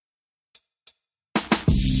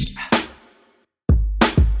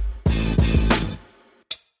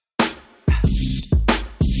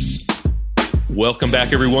Welcome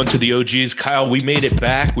back, everyone, to the OGs. Kyle, we made it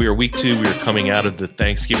back. We are week 2. We are coming out of the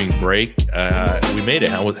Thanksgiving break. We made it.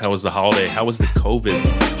 How was the holiday? How was the COVID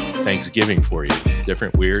Thanksgiving for you?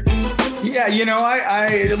 Different, weird? Yeah,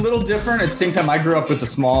 I a little different. At the same time, I grew up with a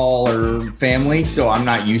smaller family, so I'm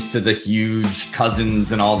not used to the huge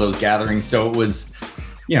cousins and all those gatherings. So it was,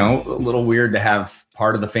 a little weird to have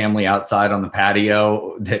part of the family outside on the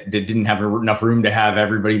patio that didn't have enough room to have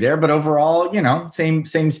everybody there. But overall, same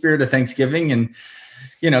spirit of Thanksgiving and,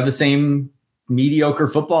 the same mediocre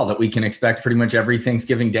football that we can expect pretty much every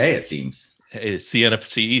Thanksgiving day, it seems. It's the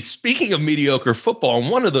NFC East. Speaking of mediocre football, and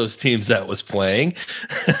one of those teams that was playing,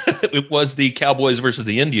 it was the Cowboys versus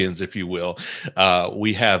the Indians, if you will.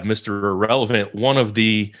 We have Mr. Irrelevant, one of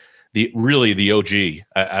the really the OG.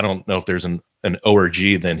 I don't know if there's an O or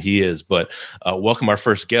G than he is, but welcome our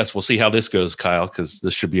first guest. We'll see how this goes, Kyle, because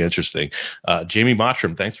this should be interesting. Jamie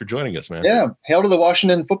Mottram, thanks for joining us, man. Yeah, hail to the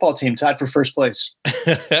Washington football team, tied for first place.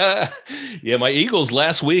 Yeah, my Eagles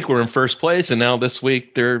last week were in first place, and now this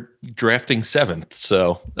week they're drafting 7th.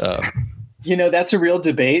 So, that's a real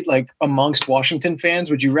debate, like amongst Washington fans.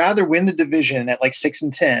 Would you rather win the division at like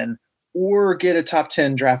 6-10 or get a top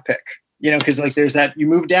 10 draft pick? Because like there's that you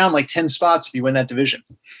move down like 10 spots if you win that division.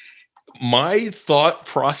 My thought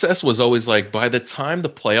process was always like, by the time the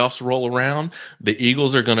playoffs roll around, the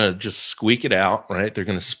Eagles are going to just squeak it out, right? They're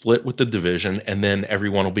going to split with the division, and then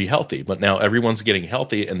everyone will be healthy. But now everyone's getting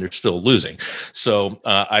healthy, and they're still losing. So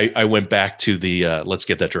I went back to the let's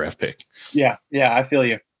get that draft pick. Yeah, I feel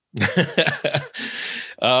you.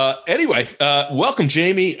 Anyway, welcome,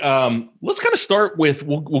 Jamie. Let's kind of start with,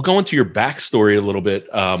 we'll go into your backstory a little bit.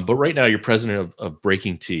 But right now you're president of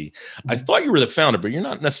Breaking Tea. I thought you were the founder, but you're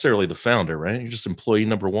not necessarily the founder, right? You're just employee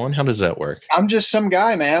number 1. How does that work? I'm just some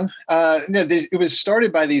guy, man. It was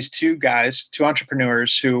started by these two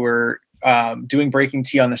entrepreneurs who were doing Breaking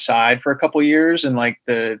Tea on the side for a couple of years in like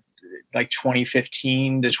the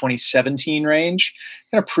 2015 to 2017 range,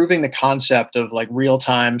 kind of proving the concept of like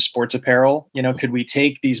real-time sports apparel. Could we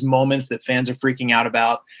take these moments that fans are freaking out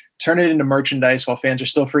about, turn it into merchandise while fans are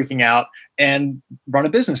still freaking out, and run a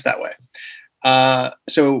business that way?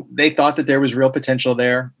 So they thought that there was real potential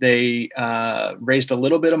there. They raised a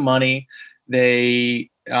little bit of money. They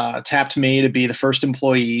tapped me to be the first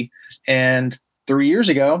employee. And 3.5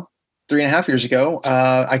 years ago,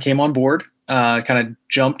 I came on board. Kind of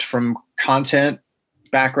jumped from content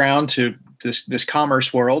background to this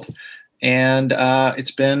commerce world. And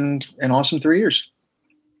it's been an awesome 3 years.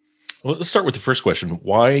 Well, let's start with the first question.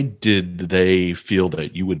 Why did they feel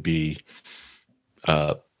that you would be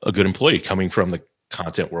a good employee coming from the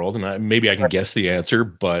content world? And maybe I can guess the answer,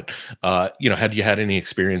 but had you had any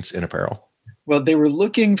experience in apparel? Well, they were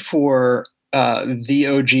looking for the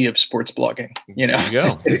OG of sports blogging. There you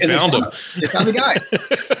go. They found him. They found the guy.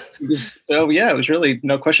 So yeah, it was really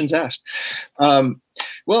no questions asked.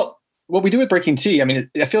 Well, what we do with Breaking Tea, I mean,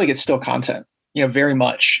 I feel like it's still content, very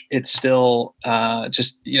much. It's still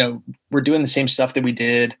we're doing the same stuff that we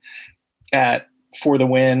did at For the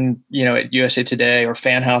Win, at USA Today or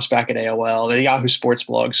Fan House back at AOL, the Yahoo Sports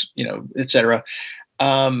blogs, et cetera.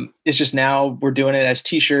 It's just now we're doing it as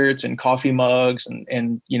t-shirts and coffee mugs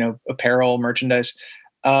and apparel merchandise.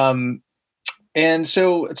 And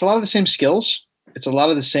so it's a lot of the same skills. It's a lot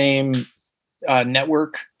of the same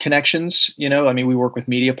network connections. We work with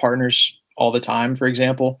media partners all the time, for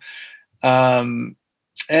example. And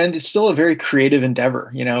it's still a very creative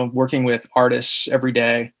endeavor, working with artists every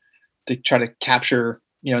day to try to capture,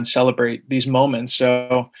 and celebrate these moments.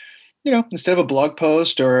 So, instead of a blog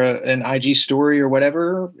post or an IG story or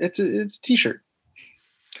whatever, it's a t-shirt.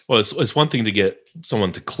 Well, it's one thing to get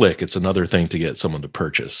someone to click. It's another thing to get someone to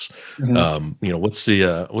purchase. Mm-hmm. What's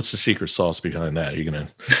the secret sauce behind that? Are you going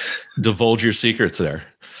to divulge your secrets there?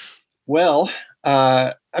 Well,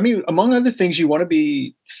 among other things, you want to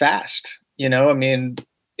be fast.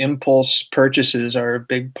 Impulse purchases are a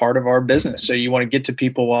big part of our business. So you want to get to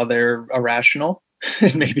people while they're irrational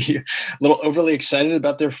and maybe a little overly excited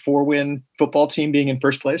about their 4-win football team being in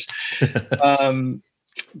first place.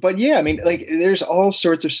 But yeah, there's all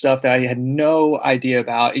sorts of stuff that I had no idea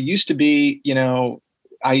about. It used to be,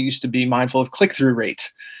 I used to be mindful of click-through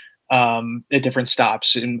rate at different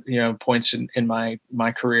stops and, points in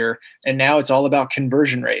my career. And now it's all about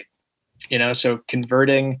conversion rate, so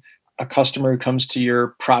converting a customer who comes to your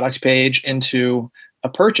product page into a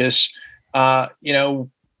purchase. I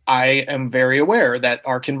am very aware that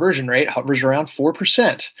our conversion rate hovers around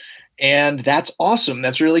 4%. And that's awesome.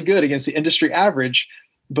 That's really good against the industry average.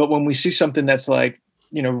 But when we see something that's like,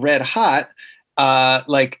 red hot,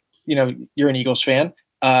 you're an Eagles fan.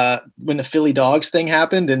 When the Philly Dogs thing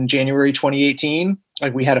happened in January 2018,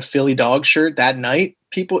 like we had a Philly dog shirt that night.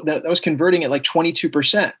 People that was converting at like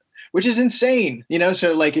 22%, which is insane.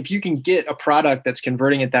 So like if you can get a product that's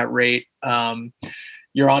converting at that rate,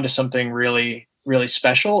 you're onto something really, really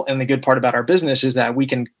special. And the good part about our business is that we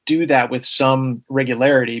can do that with some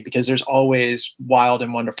regularity because there's always wild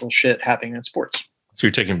and wonderful shit happening in sports. So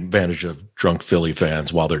you're taking advantage of drunk Philly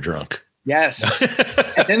fans while they're drunk. Yes.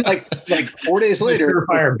 And then like 4 days later,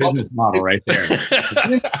 fire business model right there.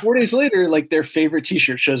 And then 4 days later, like their favorite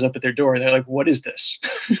t-shirt shows up at their door and they're like, what is this?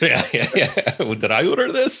 Yeah. Well, did I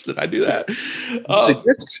order this? Did I do that? It's a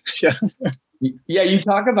gift. Yeah. Yeah, you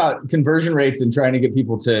talk about conversion rates and trying to get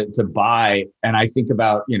people to buy. And I think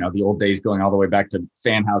about, the old days going all the way back to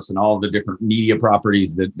Fan House and all the different media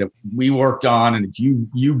properties that we worked on and that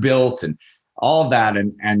you built and all of that.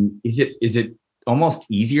 And is it almost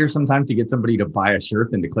easier sometimes to get somebody to buy a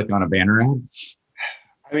shirt than to click on a banner ad?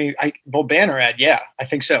 I mean, banner ad. Yeah, I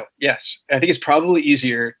think so. Yes. I think it's probably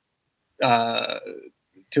easier to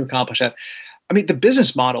accomplish that. I mean, the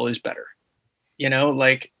business model is better,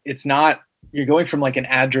 like it's not, you're going from like an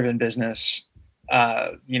ad driven business,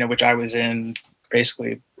 which I was in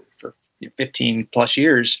basically for 15 plus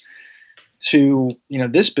years to,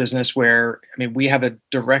 this business where, I mean, we have a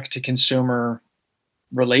direct to consumer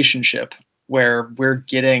relationship where we're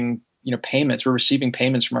getting, payments, we're receiving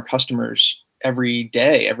payments from our customers every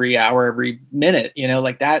day, every hour, every minute,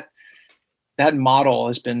 like that model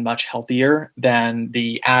has been much healthier than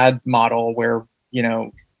the ad model where,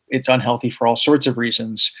 it's unhealthy for all sorts of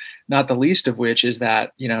reasons, not the least of which is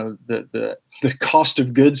that, the cost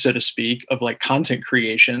of goods, so to speak, of like content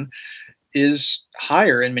creation is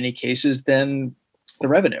higher in many cases than the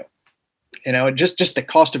revenue. Just the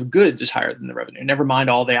cost of goods is higher than the revenue. Never mind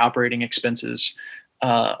all the operating expenses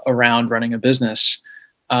around running a business.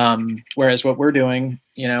 Whereas what we're doing,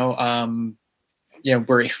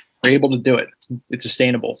 we're able to do it. It's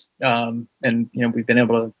sustainable. And we've been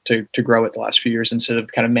able to grow it the last few years instead of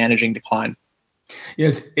kind of managing decline.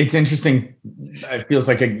 Yeah, it's interesting. It feels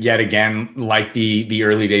like yet again, like the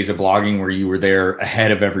early days of blogging where you were there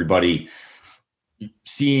ahead of everybody,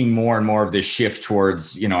 seeing more and more of this shift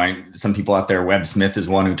towards, some people out there, Webb Smith is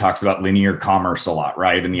one who talks about linear commerce a lot,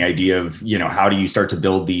 right? And the idea of, how do you start to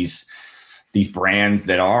build these brands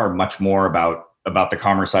that are much more about the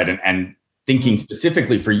commerce side and thinking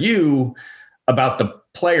specifically for you about the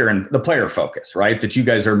player and the player focus, right? That you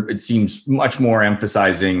guys are, it seems, much more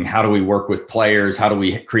emphasizing how do we work with players? How do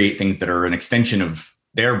we create things that are an extension of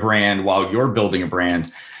their brand while you're building a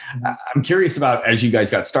brand? I'm curious about, as you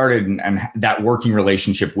guys got started and that working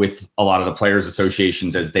relationship with a lot of the players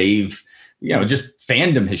associations as they've, just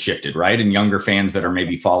fandom has shifted, right? And younger fans that are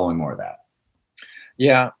maybe following more of that.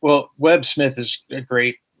 Yeah. Well, Webb Smith is a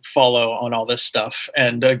great follow on all this stuff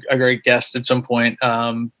and a great guest at some point.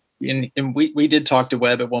 And we did talk to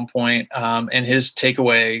Webb at one point, and his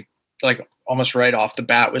takeaway, like almost right off the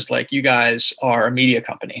bat, was like, you guys are a media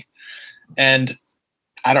company. And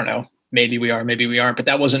I don't know, maybe we are, maybe we aren't, but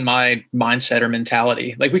that wasn't my mindset or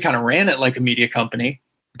mentality. Like we kind of ran it like a media company,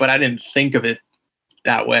 but I didn't think of it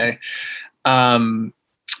that way.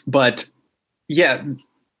 But yeah,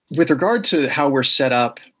 with regard to how we're set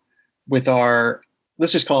up with our,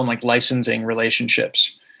 let's just call them like licensing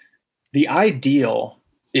relationships, the ideal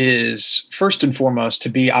is first and foremost to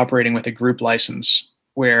be operating with a group license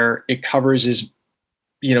where it covers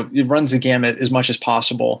it runs the gamut as much as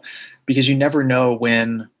possible, because you never know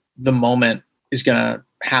when the moment is going to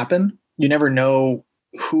happen. You never know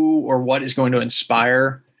who or what is going to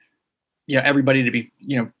inspire, everybody to be,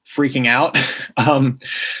 freaking out.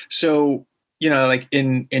 So, like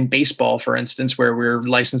in baseball, for instance, where we're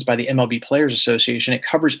licensed by the MLB Players Association, it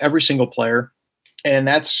covers every single player. And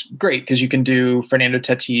that's great because you can do Fernando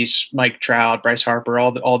Tatis, Mike Trout, Bryce Harper,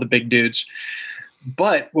 all the big dudes.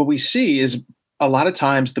 But what we see is a lot of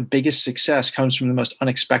times the biggest success comes from the most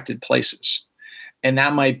unexpected places. And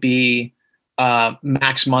that might be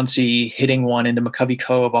Max Muncy hitting one into McCovey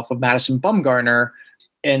Cove off of Madison Bumgarner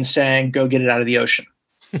and saying, go get it out of the ocean.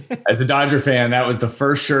 As a Dodger fan, that was the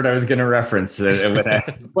first shirt I was going to reference.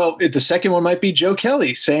 Well, the second one might be Joe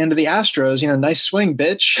Kelly saying to the Astros, nice swing,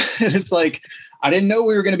 bitch. And it's like, I didn't know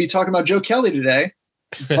we were going to be talking about Joe Kelly today,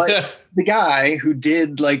 but the guy who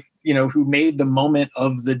did who made the moment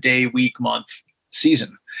of the day, week, month,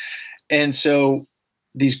 season. And so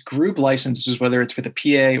these group licenses, whether it's with a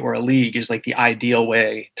PA or a league, is like the ideal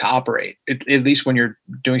way to operate, at least when you're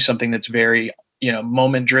doing something that's very,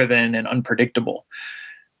 moment driven and unpredictable.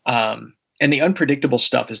 And the unpredictable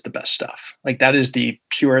stuff is the best stuff. Like that is the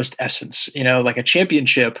purest essence, like a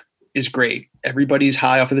championship is great. Everybody's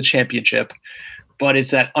high off of the championship, but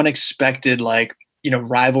it's that unexpected, like,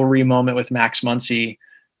 rivalry moment with Max Muncy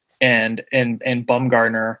and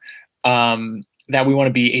Bumgarner, that we want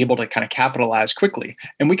to be able to kind of capitalize quickly.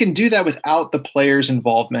 And we can do that without the players'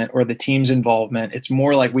 involvement or the team's involvement. It's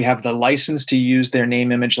more like we have the license to use their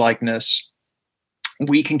name, image, likeness.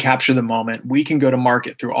 We can capture the moment. We can go to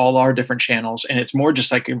market through all our different channels. And it's more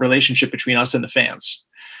just like a relationship between us and the fans.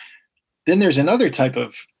 Then there's another type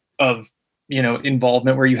of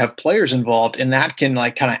involvement where you have players involved, and that can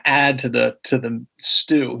like kind of add to the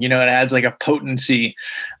stew. It adds like a potency.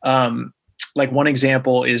 Like one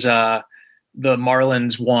example is the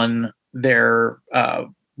Marlins won their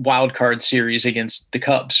wild card series against the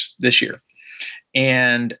Cubs this year.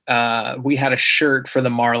 And we had a shirt for the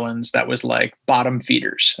Marlins that was like bottom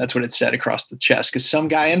feeders. That's what it said across the chest. Because some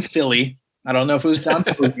guy in Philly, I don't know if it was Don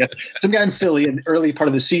Philly, some guy in Philly in the early part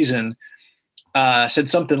of the season said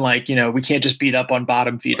something like, we can't just beat up on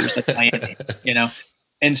bottom feeders like Miami,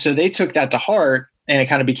 And so they took that to heart, and it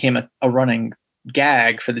kind of became a running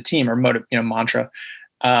gag for the team, or mantra.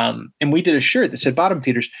 And we did a shirt that said bottom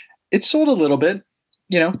feeders. It sold a little bit,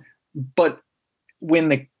 but when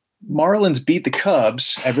the Marlins beat the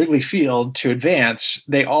Cubs at Wrigley Field to advance,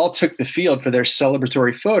 they all took the field for their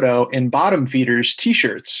celebratory photo in bottom feeders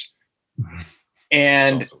t-shirts.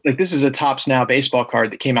 And awesome. Like, this is a Topps Now baseball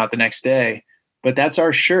card that came out the next day, but that's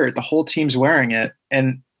our shirt. The whole team's wearing it.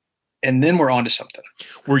 And then we're on to something.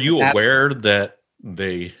 Were you aware that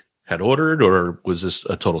they had ordered, or was this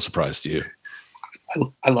a total surprise to you?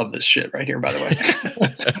 I love this shit right here, by the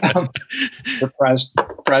way.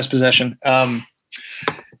 Prize possession.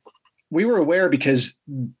 We were aware because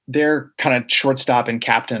their kind of shortstop and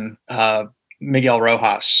captain, Miguel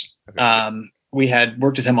Rojas, we had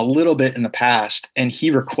worked with him a little bit in the past, and he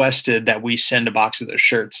requested that we send a box of those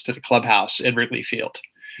shirts to the clubhouse at Wrigley Field.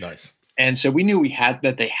 Nice. And so we knew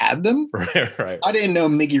that they had them. Right. I didn't know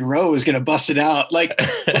Miggy Rowe was going to bust it out. Like,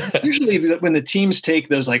 usually when the teams take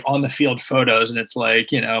those like on the field photos, and it's like,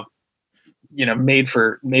 made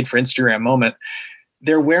for Instagram moment,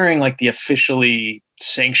 they're wearing like the officially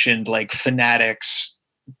sanctioned, like Fanatics,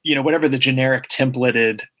 whatever the generic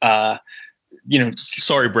templated,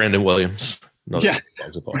 Sorry, Brandon Williams. No, yeah.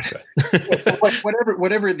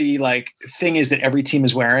 whatever the like thing is that every team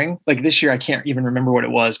is wearing. Like this year, I can't even remember what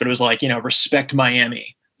it was, but it was like, respect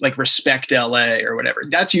Miami, like respect LA or whatever.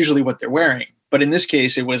 That's usually what they're wearing. But in this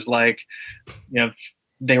case, it was like,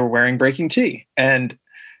 they were wearing Breaking Tea, and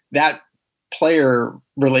that player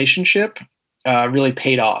relationship really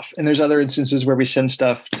paid off. And there's other instances where we send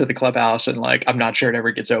stuff to the clubhouse and like, I'm not sure it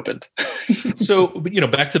ever gets opened. So,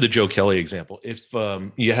 back to the Joe Kelly example, if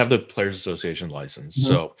you have the Players Association license,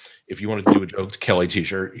 mm-hmm. So if you want to do a Joe Kelly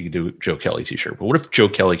t-shirt, you can do a Joe Kelly t-shirt. But what if Joe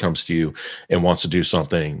Kelly comes to you and wants to do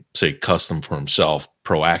something, say, custom for himself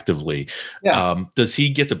proactively? Yeah. Does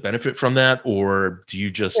he get to benefit from that, or do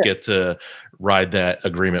you just get to ride that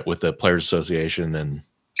agreement with the Players Association? And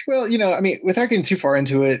well, without getting too far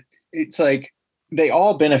into it, it's like they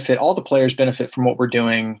all benefit, all the players benefit from what we're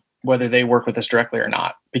doing, whether they work with us directly or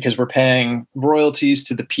not, because we're paying royalties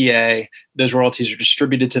to the PA. Those royalties are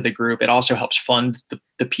distributed to the group. It also helps fund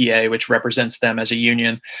the PA, which represents them as a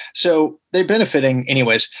union. So they're benefiting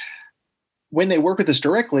anyways. When they work with us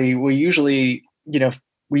directly, we usually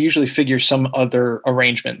figure some other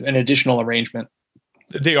arrangement, an additional arrangement.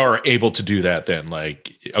 They are able to do that then,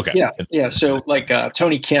 like, okay. Yeah. So like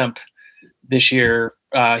Tony Kemp this year,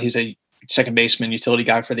 he's a second baseman, utility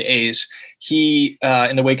guy for the A's. He,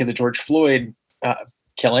 in the wake of the George Floyd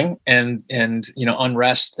killing and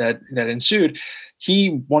unrest that ensued,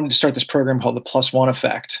 he wanted to start this program called the Plus One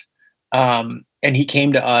Effect. And he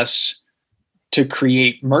came to us to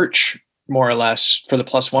create merch, more or less, for the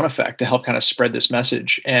Plus One Effect to help kind of spread this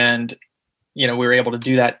message. And, we were able to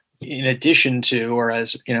do that in addition to, or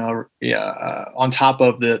as, on top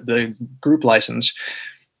of the group license.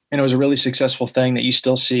 And it was a really successful thing that you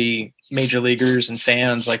still see major leaguers and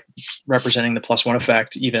fans like representing the Plus One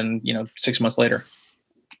Effect, even, 6 months later.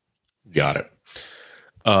 Got it.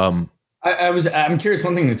 I'm curious.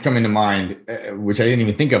 One thing that's coming to mind, which I didn't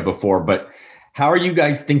even think of before, but how are you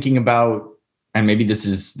guys thinking about, and maybe this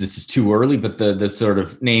is too early, but the sort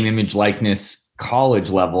of name, image, likeness, college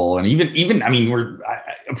level, and even we're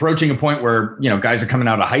approaching a point where guys are coming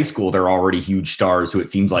out of high school, they're already huge stars who it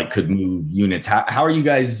seems like could move units. How are you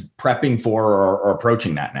guys prepping for or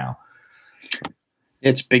approaching that now?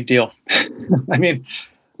 It's a big deal.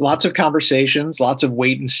 Lots of conversations, lots of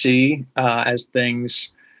wait and see as things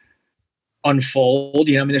unfold.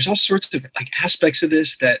 There's all sorts of like aspects of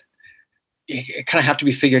this that it kind of have to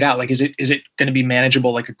be figured out. Like, is it going to be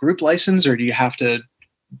manageable like a group license, or do you have to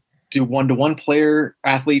do one-to-one player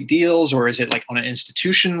athlete deals, or is it like on an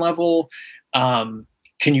institution level?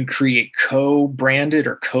 Can you create co-branded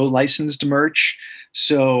or co-licensed merch?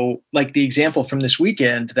 So like the example from this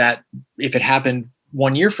weekend that if it happened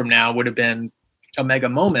 1 year from now would have been a mega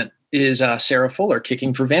moment is Sarah Fuller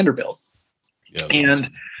kicking for Vanderbilt. Yeah, and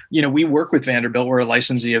awesome. We work with Vanderbilt. We're a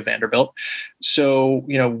licensee of Vanderbilt. So,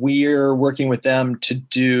 we're working with them to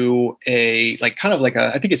do I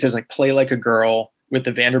think it says like play like a girl with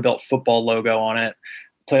the Vanderbilt football logo on it.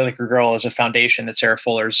 Play Like a Girl is a foundation that Sarah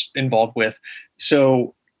Fuller's involved with.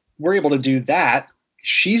 So we're able to do that.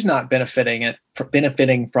 She's not benefiting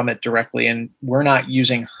from it directly, and we're not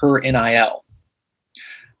using her NIL.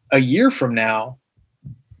 A year from now,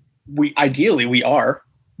 we are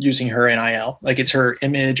using her NIL. Like it's her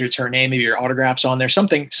image, or it's her name, maybe your autographs on there.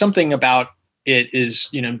 Something about it is,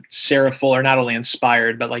 Sarah Fuller not only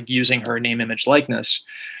inspired, but like using her name, image, likeness.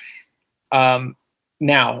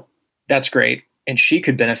 Now that's great. And she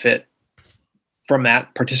could benefit from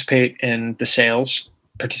that, participate in the sales,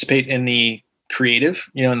 participate in the creative,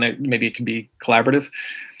 and maybe it can be collaborative.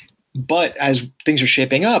 But as things are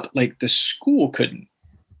shaping up, like the school couldn't.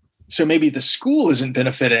 So maybe the school isn't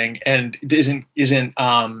benefiting and isn't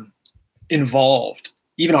involved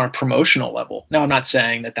even on a promotional level. Now, I'm not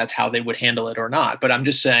saying that that's how they would handle it or not, but I'm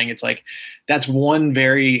just saying it's like that's one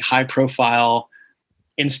very high profile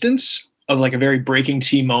instance of like a very breaking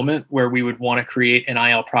T moment where we would want to create an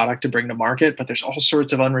NIL product to bring to market, but there's all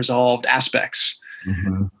sorts of unresolved aspects.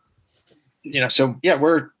 Mm-hmm. So yeah,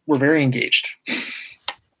 we're very engaged.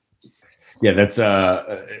 Yeah, that's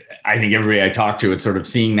I think everybody I talk to, it's sort of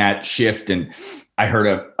seeing that shift. And I heard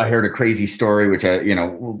a crazy story, which I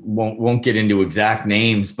won't get into exact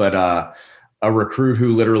names, but a recruit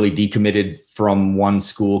who literally decommitted from one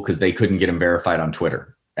school because they couldn't get him verified on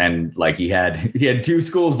Twitter. And like he had two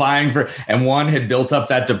schools vying for, and one had built up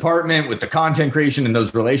that department with the content creation and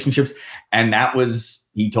those relationships. And that was,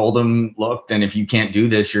 he told him, look, then if you can't do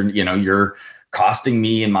this, you're costing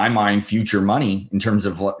me, in my mind, future money in terms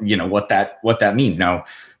of, what that means. Now,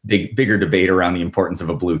 bigger debate around the importance of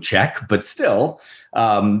a blue check, but still,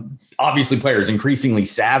 obviously players increasingly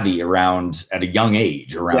savvy at a young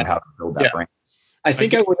age around how to build that brand. I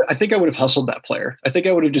think I would have hustled that player. I think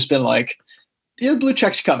I would have just been like, yeah, blue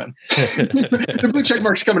check's coming. The blue check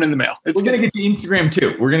mark's coming in the mail. We're going to get to Instagram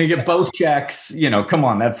too. We're going to get both checks. Come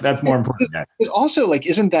on. That's more important. It's also like,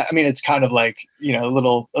 isn't that, it's kind of like, a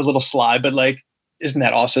little sly, but like, isn't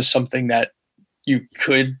that also something that you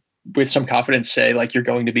could with some confidence say, like, you're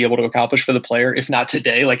going to be able to accomplish for the player? If not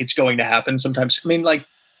today, like it's going to happen sometimes. Like,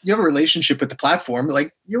 you have a relationship with the platform,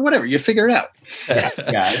 like you figure it out.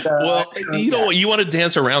 Well, you want to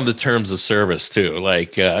dance around the terms of service too.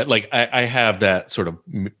 Like I have that sort of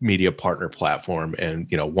media partner platform, and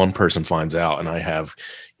one person finds out, and I have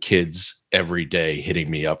kids every day hitting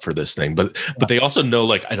me up for this thing, but they also know,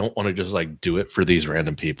 like, I don't want to just like do it for these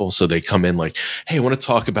random people. So they come in like, hey, I want to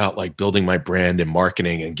talk about like building my brand and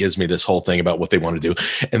marketing, and gives me this whole thing about what they want to do.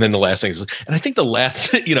 And then the last thing is, and I think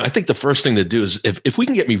I think the first thing to do is if we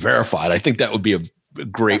can get me verified, I think that would be a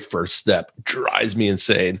great first step. It drives me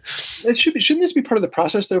insane. Shouldn't this be part of the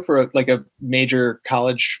process though, for a major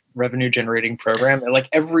college revenue generating program? Like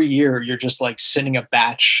every year you're just like sending a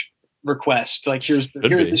batch request, like here's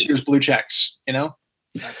this year's blue checks.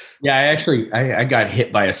 Yeah, I got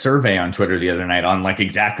hit by a survey on Twitter the other night on like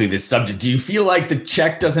exactly this subject. Do you feel like the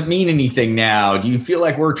check doesn't mean anything now? Do you feel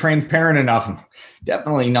like we're transparent enough?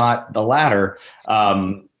 Definitely not the latter.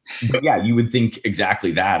 But yeah, you would think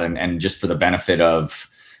exactly that. And just for the benefit of,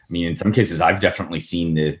 in some cases I've definitely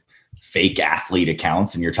seen the fake athlete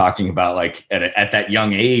accounts, and you're talking about like at that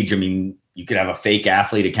young age. You could have a fake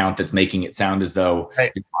athlete account that's making it sound as though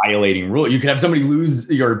you're violating rule. You could have somebody lose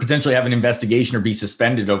or potentially have an investigation or be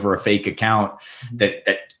suspended over a fake account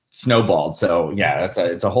that snowballed. So yeah,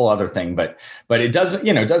 it's a whole other thing, but it does,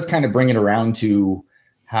 it does kind of bring it around to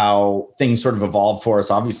how things sort of evolved for us.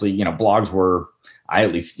 Obviously, blogs were,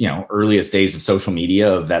 at least, earliest days of social media,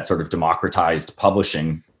 of that sort of democratized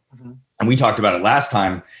publishing. Mm-hmm. And we talked about it last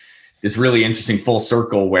time, this really interesting full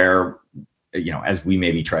circle where, as we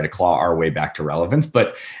maybe try to claw our way back to relevance,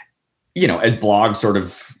 but, as blogs sort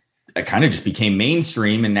of kind of just became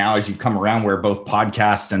mainstream. And now as you've come around, where both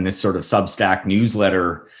podcasts and this sort of Substack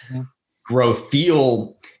newsletter growth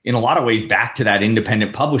feel in a lot of ways back to that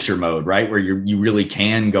independent publisher mode, right? Where you really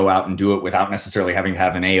can go out and do it without necessarily having to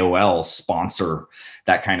have an AOL sponsor,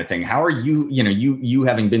 that kind of thing. How are you, you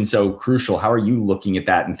having been so crucial, how are you looking at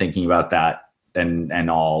that and thinking about that and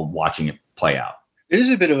all watching it play out? It is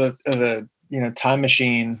a bit of a time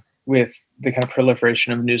machine with the kind of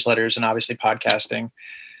proliferation of newsletters and obviously podcasting.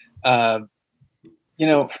 The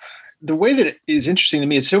way that it is interesting to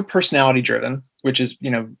me, it's so personality driven, which is,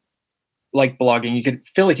 like blogging, you could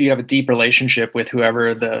feel like you have a deep relationship with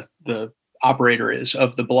whoever the operator is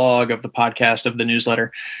of the blog, of the podcast, of the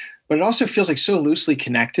newsletter. But it also feels like so loosely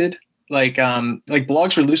connected. Like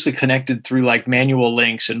blogs were loosely connected through like manual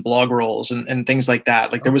links and blog rolls and things like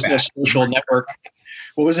that. Like there was no social network.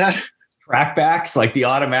 What was that? Trackbacks, like the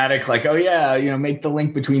automatic, like, oh yeah, make the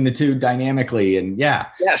link between the two dynamically. And yeah.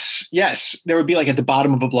 Yes. There would be like at the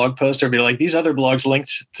bottom of a blog post, there'd be like these other blogs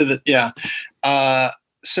linked to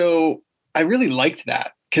so I really liked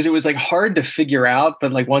that because it was like hard to figure out,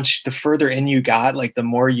 but like once the further in you got, like the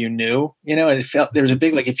more you knew, and it felt there was a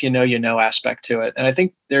big, like, if you know aspect to it. And I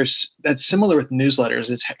think that's similar with newsletters.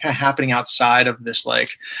 It's kind of happening outside of this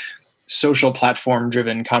like social platform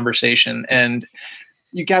driven conversation. And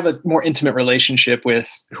you have a more intimate relationship with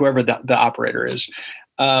whoever the operator is.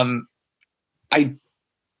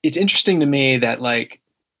 It's interesting to me that like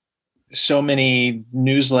so many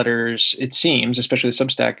newsletters, it seems, especially the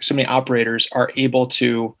Substack, so many operators are able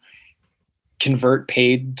to convert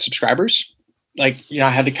paid subscribers. Like, I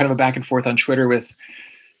had kind of a back and forth on Twitter with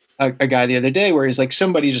a guy the other day where he's like,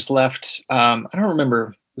 somebody just left. I don't remember.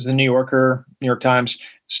 It was the New York Times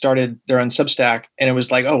started their own Substack. And it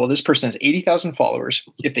was like, oh, well, this person has 80,000 followers.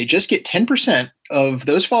 If they just get 10% of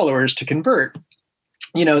those followers to convert,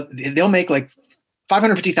 they'll make like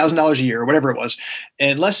 $550,000 a year or whatever it was.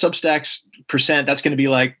 And less Substack's percent, that's going to be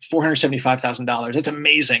like $475,000. That's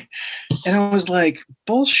amazing. And I was like,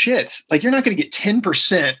 bullshit. Like, you're not going to get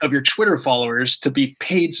 10% of your Twitter followers to be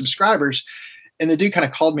paid subscribers. And the dude kind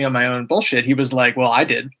of called me on my own bullshit. He was like, well, I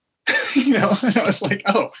did, and I was like,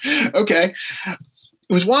 oh, okay.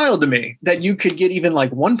 It was wild to me that you could get even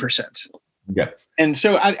like 1%. Yeah. And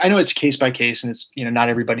so I know it's case by case, and it's, not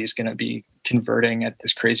everybody's going to be converting at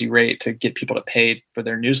this crazy rate to get people to pay for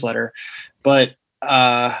their newsletter. But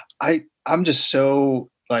I'm just so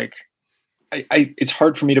like, it's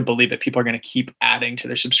hard for me to believe that people are going to keep adding to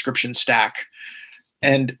their subscription stack.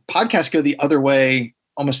 And podcasts go the other way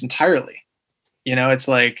almost entirely. It's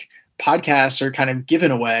like podcasts are kind of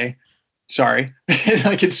given away. Sorry.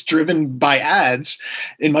 Like, it's driven by ads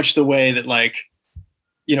in much the way that like,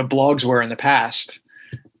 blogs were in the past.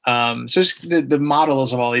 So just the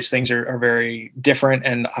models of all these things are very different.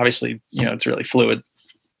 And obviously, it's really fluid.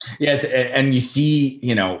 Yeah. And you see,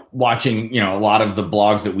 watching, a lot of the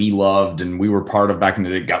blogs that we loved and we were part of back in the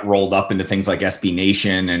day got rolled up into things like SB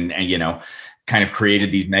Nation and kind of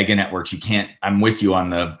created these mega networks. I'm with you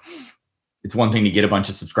on it's one thing to get a bunch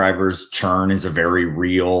of subscribers. Churn is a very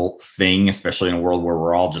real thing, especially in a world where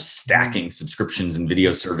we're all just stacking subscriptions and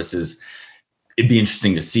video services. It'd be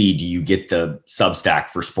interesting to see, do you get the Substack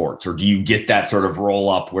for sports, or do you get that sort of roll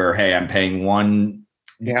up where, hey, I'm paying one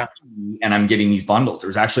and I'm getting these bundles?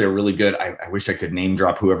 There's actually a really good, I wish I could name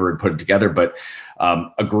drop whoever had put it together, but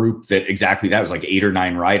a group that exactly that was like 8 or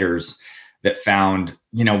 9 writers that found,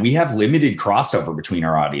 we have limited crossover between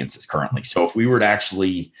our audiences currently. So if we were to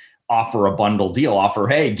actually offer a bundle deal,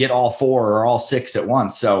 hey, get all 4 or all 6 at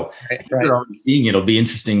once. So you're already seeing it'll be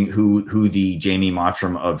interesting who the Jamie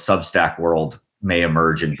Mottram of Substack world may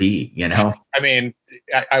emerge and be, I mean,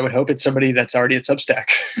 I would hope it's somebody that's already at Substack.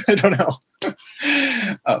 I don't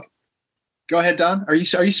know. Go ahead, Don. Are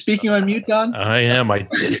you speaking on mute, Don? I am. I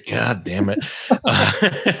did it. God damn it.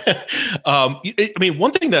 I mean,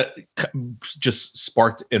 one thing that just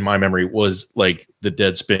sparked in my memory was like the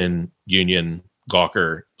Deadspin Union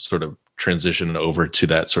Gawker sort of transition over to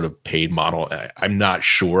that sort of paid model. I'm not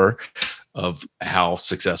sure of how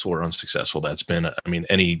successful or unsuccessful that's been. I mean,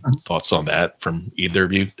 any thoughts on that from either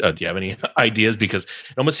of you? Do you have any ideas? Because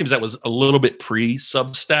it almost seems that was a little bit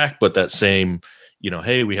pre-Substack, but that same,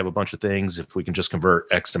 hey, we have a bunch of things. If we can just convert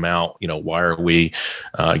X amount, why are we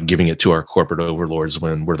giving it to our corporate overlords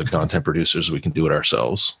when we're the content producers? We can do it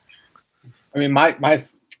ourselves. I mean, my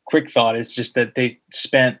quick thought is just that they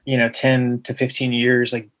spent 10 to 15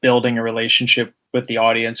 years like building a relationship with the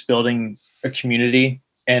audience, building a community,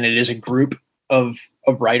 and it is a group of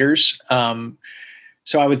writers.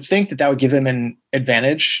 So I would think that would give them an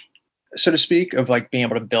advantage, so to speak, of like being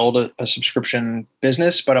able to build a subscription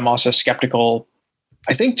business. But I'm also skeptical,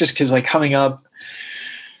 I think, just because like coming up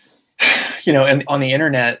and on the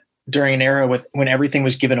internet during an era when everything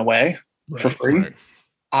was given away for free, right.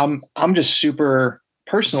 I'm just super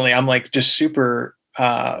personally, I'm like just super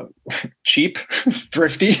cheap,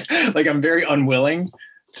 thrifty. Like, I'm very unwilling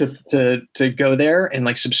to go there and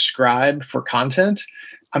like subscribe for content.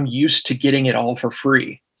 I'm used to getting it all for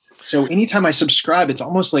free. So anytime I subscribe, it's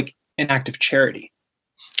almost like an act of charity.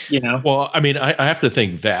 Well, I mean, I have to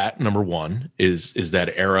think that number one is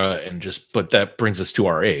that era, but that brings us to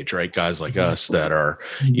our age, right? Guys like us that are,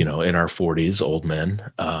 in our 40s, old men.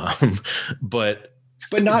 But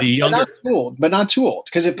but not, the younger, but not too old.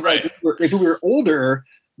 Because right. If we were older,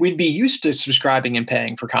 we'd be used to subscribing and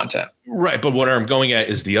paying for content. Right. But what I'm going at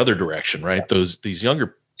is the other direction, right? These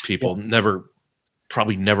younger people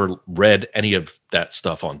probably never read any of that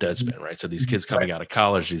stuff on Deadspin, right? So these kids coming out of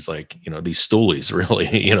college, these these stoolies, really,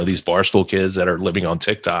 these barstool kids that are living on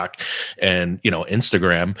TikTok and,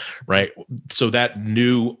 Instagram, right? So that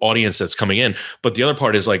new audience that's coming in. But the other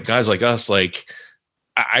part is like guys like us, like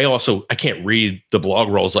I can't read the blog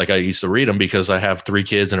rolls like I used to read them because I have 3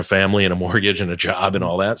 kids and a family and a mortgage and a job and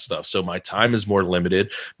all that stuff. So my time is more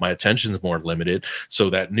limited. My attention is more limited. So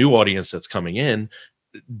that new audience that's coming in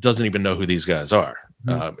doesn't even know who these guys are,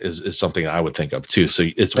 is something I would think of too. So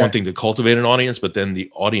it's one thing to cultivate an audience, but then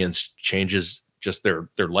the audience changes, just their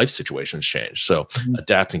life situations change. So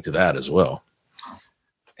adapting to that as well.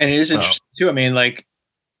 And it is interesting too. I mean, like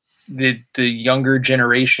the younger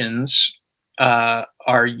generations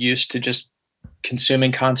are used to just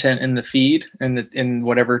consuming content in the feed and in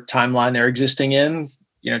whatever timeline they're existing in,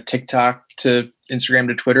 TikTok to Instagram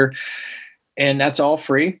to Twitter. And that's all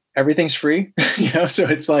free. Everything's free, so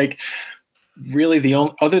it's like really the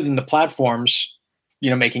only, other than the platforms,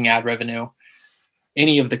 making ad revenue,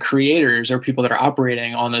 any of the creators or people that are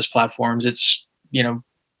operating on those platforms, it's,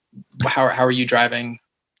 how are you driving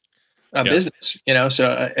a business,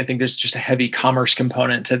 So I think there's just a heavy commerce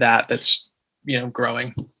component to that that's,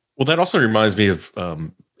 growing. Well, that also reminds me of,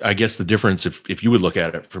 I guess the difference, if you would look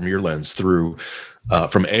at it from your lens through,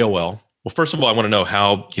 from AOL. Well, first of all, I want to know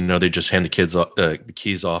how, they just hand the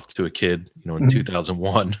keys off to a kid, in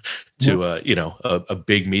 2001 to, a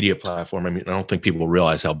big media platform. I mean, I don't think people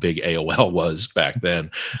realize how big AOL was back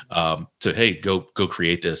then, to, hey, go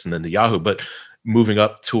create this. And then the Yahoo, but moving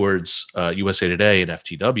up towards USA Today and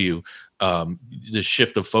FTW, the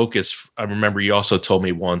shift of focus. I remember you also told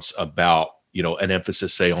me once about, an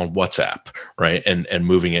emphasis, say, on WhatsApp, right? And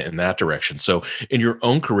moving it in that direction. So in your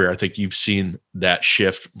own career, I think you've seen that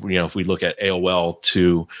shift, if we look at AOL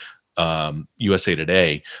to USA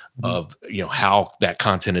Today, of, how that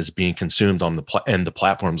content is being consumed on and the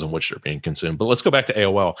platforms on which they're being consumed. But let's go back to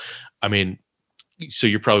AOL. I mean, so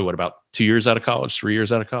you're probably about 2 years out of college, 3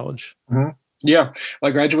 years out of college? Mm-hmm. Yeah. Well,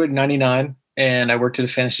 I graduated in 99 and I worked at a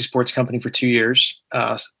fantasy sports company for 2 years,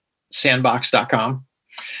 sandbox.com.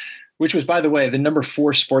 Which was, by the way, the number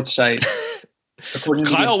 4 sports site. According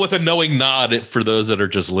to Kyle with a knowing nod for those that are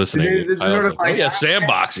just listening.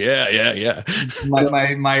 Sandbox. Yeah.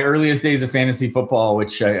 My earliest days of fantasy football,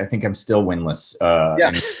 which I think I'm still winless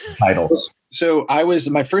in titles. So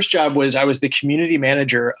my first job was I was the community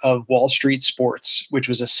manager of Wall Street Sports, which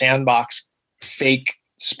was a sandbox fake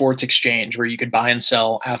sports exchange where you could buy and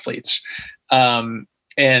sell athletes and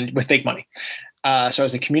with fake money. So I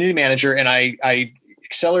was a community manager, and I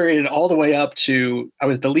accelerated all the way up to, I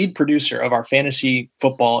was the lead producer of our fantasy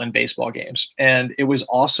football and baseball games. And it was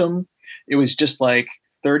awesome. It was just like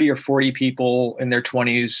 30 or 40 people in their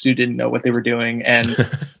 20s who didn't know what they were doing. And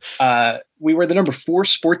we were the number 4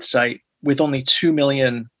 sports site with only 2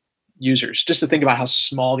 million users. Just to think about how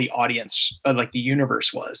small the audience of like the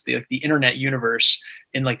universe was, the internet universe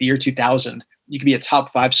in like the year 2000, you could be a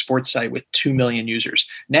top 5 sports site with 2 million users.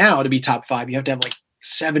 Now to be top 5, you have to have like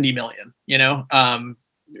 70 million,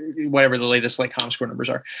 whatever the latest like ComScore numbers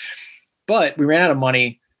are. But we ran out of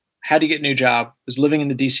money, had to get a new job, was living in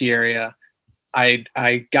the DC area. I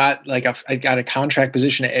got a contract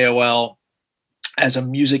position at AOL as a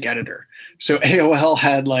music editor. So AOL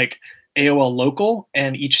had like AOL local,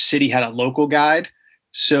 and each city had a local guide.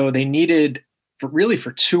 So they needed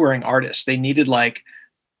for touring artists, they needed like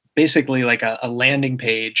basically like a landing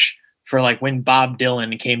page for like when Bob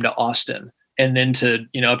Dylan came to Austin. And then to,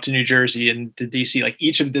 up to New Jersey and to DC, like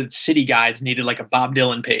each of the city guides needed like a Bob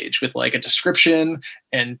Dylan page with like a description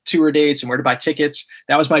and tour dates and where to buy tickets.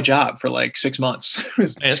 That was my job for like 6 months.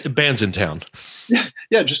 Bands in Town.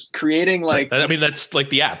 Yeah. Just creating like, I mean, that's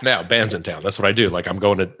like the app now, Bands in Town. That's what I do. Like I'm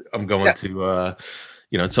going to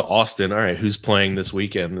to Austin. All right. Who's playing this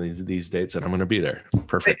weekend? These dates, and I'm going to be there.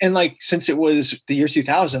 Perfect. And like, since it was the year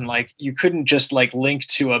 2000, like you couldn't just like link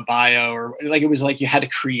to a bio or like, it was like you had to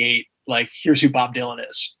create, like, here's who Bob Dylan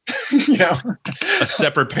is, a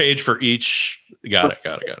separate page for each. Got it.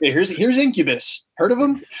 Okay, here's Incubus. Heard of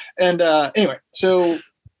them? And anyway, so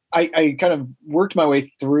I kind of worked my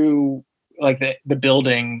way through like the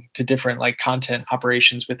building to different like content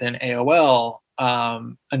operations within AOL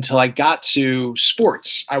until I got to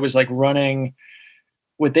sports. I was like running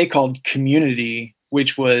what they called community,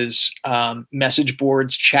 which was message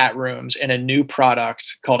boards, chat rooms, and a new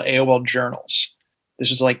product called AOL Journals. This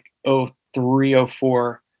was like 03,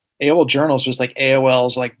 04. AOL Journals was like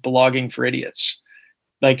AOL's like blogging for idiots,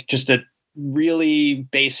 like just a really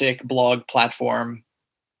basic blog platform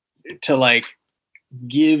to like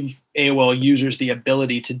give AOL users the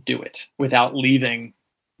ability to do it without leaving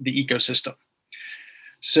the ecosystem.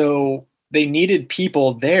 So they needed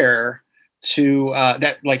people there to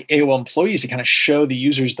that like AOL employees to kind of show the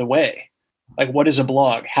users the way. Like, what is a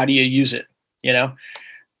blog? How do you use it? You know?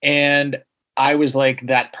 And I was like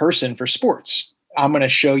that person for sports. I'm going to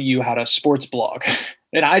show you how to sports blog.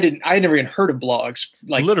 And I had never even heard of blogs.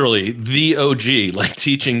 Like literally the OG, like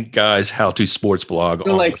teaching guys how to sports blog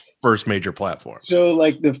on like, the first major platform. So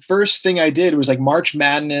like the first thing I did was like March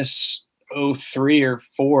Madness 03 or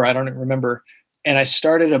 4. I don't remember. And I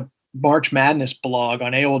started a March Madness blog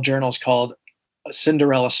on AOL Journals called A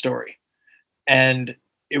Cinderella Story. And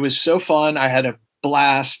it was so fun. I had a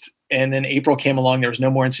blast. And then April came along. There was no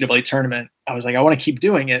more NCAA tournament. I was like, I want to keep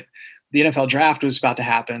doing it. The NFL draft was about to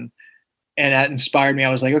happen. And that inspired me. I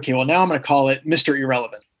was like, okay, well, now I'm going to call it Mr.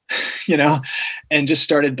 Irrelevant, you know, and just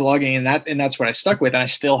started blogging. And that's what I stuck with. And I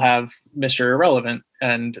still have Mr. Irrelevant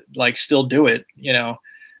and like still do it, you know,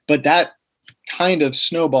 but that kind of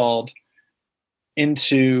snowballed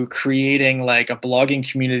into creating like a blogging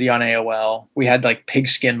community on AOL. We had like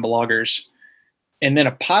pigskin bloggers, and then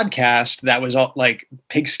a podcast that was all like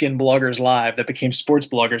Pigskin Bloggers Live that became Sports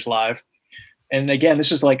Bloggers Live. And again,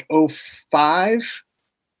 this was like 05.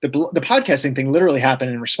 The podcasting thing literally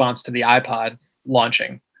happened in response to the iPod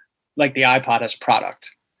launching, like the iPod as a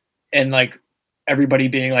product. And like everybody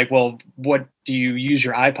being like, well, what do you use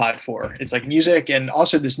your iPod for? It's like music and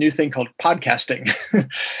also this new thing called podcasting.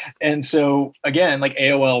 And so again, like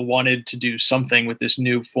AOL wanted to do something with this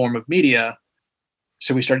new form of media.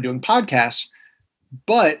 So we started doing podcasts.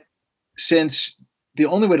 But since the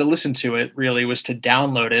only way to listen to it really was to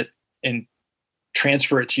download it and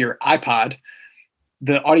transfer it to your iPod,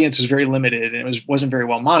 the audience was very limited and it wasn't very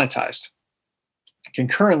well monetized.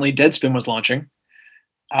 Concurrently, Deadspin was launching.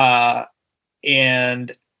 And,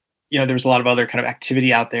 you know, there was a lot of other kind of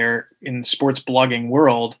activity out there in the sports blogging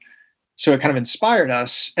world. So it kind of inspired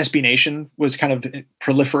us. SB Nation was kind of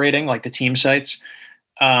proliferating, like the team sites.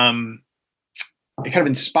 It kind of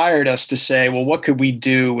inspired us to say, well, what could we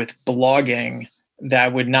do with blogging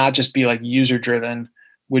that would not just be like user driven,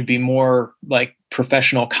 would be more like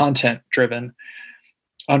professional content driven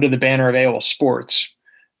under the banner of AOL Sports.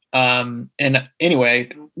 And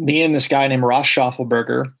anyway, me and this guy named Ross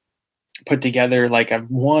Schaffelberger put together like a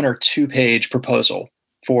 1 or 2 page proposal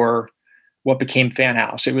for what became Fan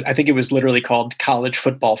House. I think it was literally called College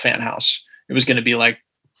Football Fan House. It was going to be like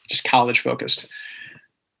just college focused.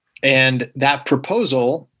 And that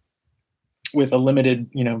proposal, with a limited,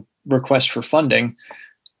 you know, request for funding,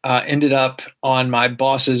 ended up on my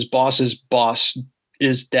boss's boss's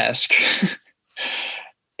desk.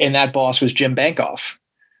 And that boss was Jim Bankoff,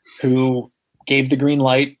 who gave the green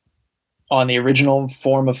light on the original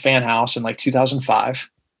form of Fan House in like 2005,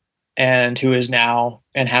 and who is now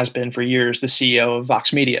and has been for years the CEO of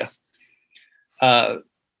Vox Media. And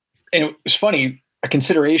it was funny, a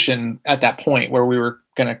consideration at that point where we were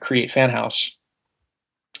going to create Fan House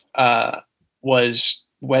was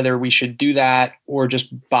whether we should do that or just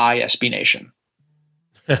buy SB Nation.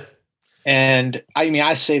 And I mean,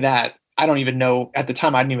 I say that, I don't even know at the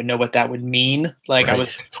time, I didn't even know what that would mean. Like right. I was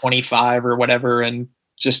 25 or whatever, and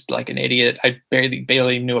just like an idiot. I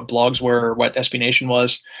barely knew what blogs were or what SB Nation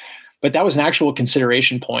was, but that was an actual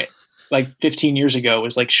consideration point. Like 15 years ago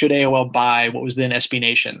was like, should AOL buy what was then SB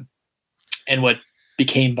Nation and what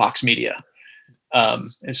became Vox Media?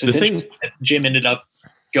 And so Jim ended up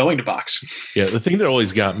going to Vox. Yeah. The thing that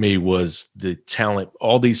always got me was the talent,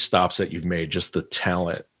 all these stops that you've made, just the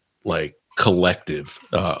talent, like collective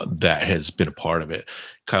that has been a part of it.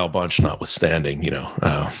 Kyle Bunch notwithstanding, you know,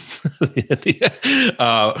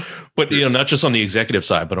 but you know, not just on the executive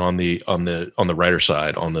side, but on the writer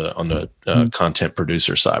side, on the content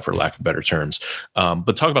producer side, for lack of better terms.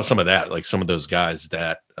 But talk about some of that, like some of those guys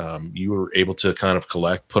that you were able to kind of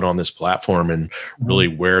collect, put on this platform, and really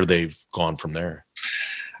where they've gone from there.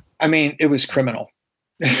 I mean, it was criminal.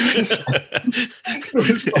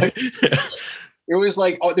 It was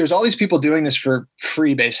like, oh, there's all these people doing this for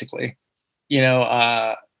free, basically, you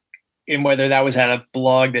know, and whether that was at a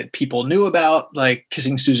blog that people knew about, like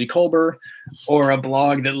Kissing Susie Colbert, or a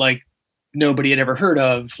blog that like nobody had ever heard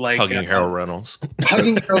of, like Hugging Harold Reynolds.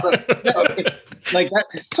 Hugging Harold Reynolds. No, like that,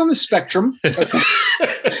 it's on the spectrum. Okay.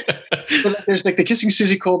 But there's like the Kissing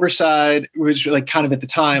Susie Colbert side, which like kind of at the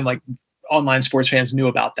time, like online sports fans knew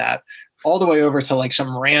about that, all the way over to like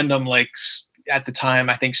some random, like at the time,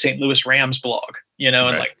 I think St. Louis Rams blog, you know,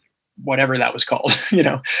 and like whatever that was called,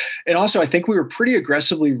 And also I think we were pretty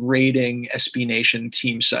aggressively raiding SB Nation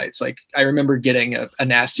team sites. Like I remember getting a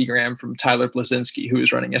nasty gram from Tyler Blazinski, who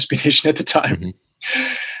was running SB Nation at the time.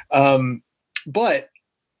 Mm-hmm. But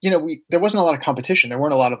there wasn't a lot of competition. There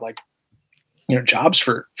weren't a lot of jobs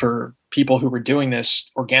for people who were doing this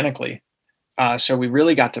organically. So we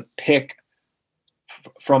really got to pick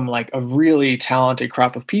from a really talented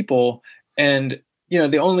crop of people. And,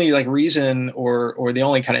 the only reason or the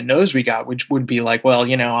only kind of nose we got, which would be well,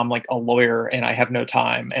 I'm a lawyer and I have no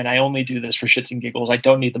time and I only do this for shits and giggles. I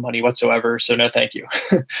don't need the money whatsoever. So no, thank you.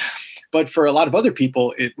 But for a lot of other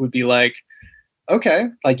people, it would be okay,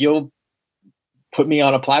 you'll put me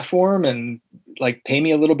on a platform and pay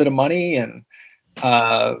me a little bit of money and,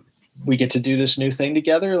 we get to do this new thing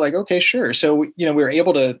together. Okay, sure. So, we were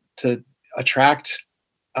able to attract,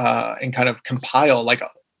 and kind of compile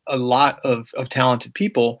a lot of talented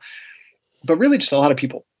people, but really just a lot of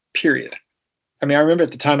people, period. I mean, I remember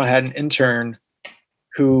at the time I had an intern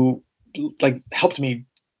who helped me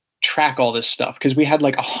track all this stuff because we had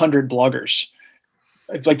 100 bloggers,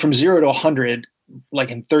 from 0 to 100,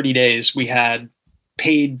 in 30 days, we had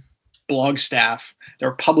paid blog staff that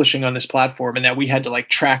were publishing on this platform, and that we had to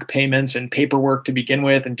track payments and paperwork to begin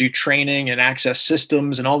with and do training and access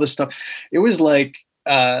systems and all this stuff. It was a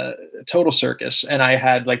total circus. And I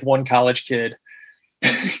had one college kid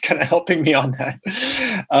kind of helping me on that.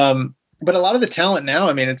 But a lot of the talent now,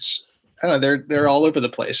 I mean, I don't know, they're all over the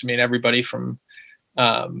place. I mean, everybody from,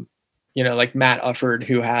 Matt Ufford,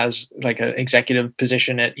 who has an executive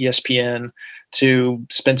position at ESPN, to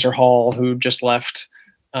Spencer Hall, who just left,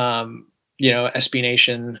 SB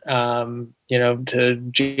Nation, to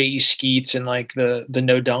J.E. Skeets and the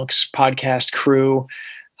No Dunks podcast crew.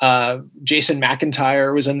 Jason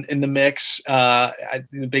McIntyre was in the mix,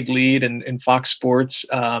 the big lead in Fox Sports.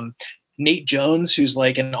 Nate Jones, who's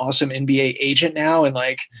an awesome NBA agent now and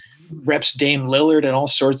reps Dame Lillard and all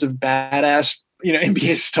sorts of badass,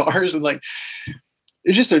 NBA stars. And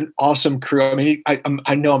it's just an awesome crew. I mean,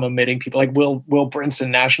 I know I'm omitting people Will Brinson,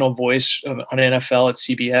 national voice on NFL at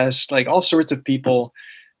CBS, all sorts of people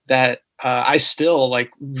that I still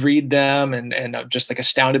read them and I'm just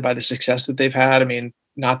astounded by the success that they've had. I mean,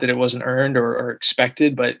 not that it wasn't earned or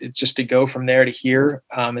expected, but it's just to go from there to here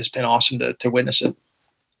has been awesome to witness it.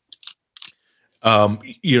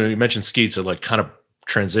 You mentioned Skeets, so kind of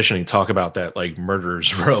transitioning, talk about that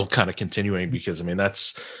murderers row kind of continuing, because I mean,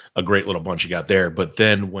 that's a great little bunch you got there. But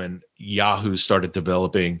then when Yahoo started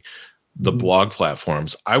developing the blog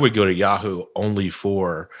platforms, I would go to Yahoo only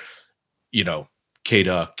for,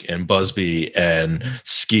 K-Duck and Busby and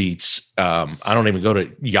Skeets. I don't even go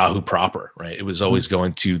to Yahoo proper, right? It was always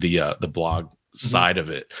going to the blog side of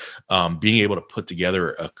it. Being able to put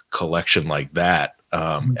together a collection like that.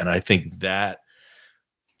 And I think that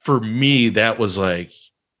for me, that was I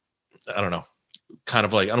don't know, kind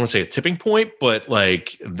of I don't want to say a tipping point, but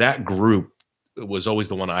that group was always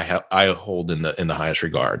the one I hold in the highest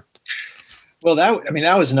regard. Well,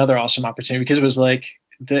 that was another awesome opportunity, because it was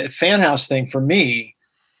the fan house thing for me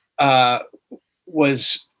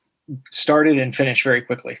was started and finished very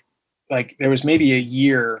quickly. There was maybe a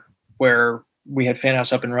year where we had fan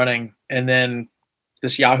house up and running, and then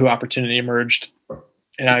this Yahoo opportunity emerged,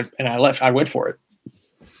 and I left. I went for it.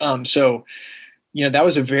 So, that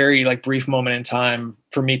was a very brief moment in time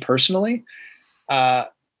for me personally. And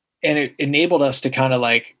it enabled us to kind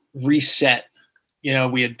of reset.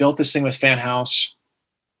 We had built this thing with Fan House,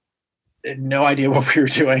 had no idea what we were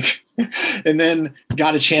doing, and then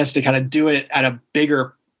got a chance to kind of do it at a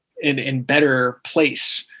bigger and better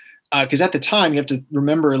place. Because at the time, you have to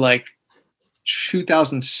remember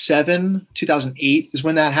 2007, 2008 is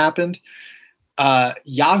when that happened.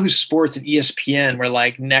 Yahoo Sports and ESPN were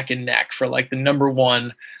neck and neck for the number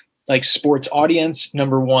one sports audience,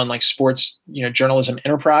 number one sports journalism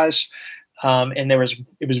enterprise, and it was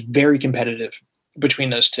very competitive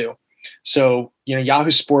between those two. So Yahoo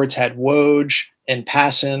Sports had Woj and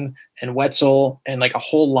Passon and Wetzel and a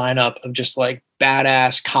whole lineup of just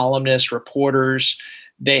badass columnists, reporters.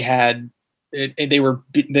 They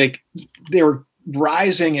were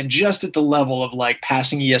rising and just at the level of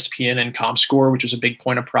passing ESPN and ComScore, which was a big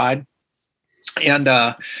point of pride. And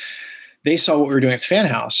they saw what we were doing at Fan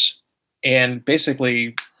House and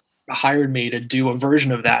basically hired me to do a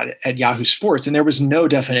version of that at Yahoo Sports. And there was no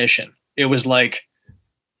definition. It was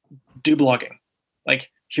do blogging.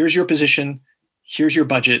 Here's your position, here's your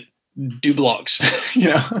budget, do blogs,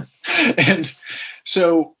 And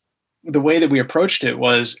so the way that we approached it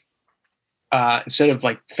was, instead of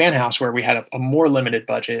Fan House, where we had a more limited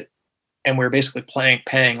budget and we were basically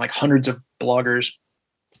paying hundreds of bloggers,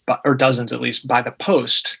 or dozens at least, by the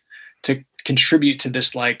post, to contribute to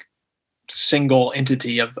this like single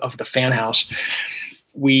entity of the fan house,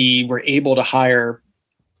 we were able to hire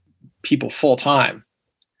people full time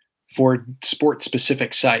for sport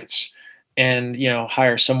specific sites, and, you know,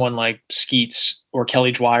 hire someone like Skeets or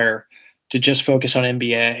Kelly Dwyer to just focus on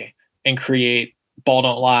NBA and create Ball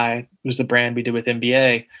Don't Lie was the brand we did with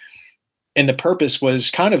NBA. And the purpose was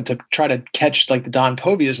kind of to try to catch like the Don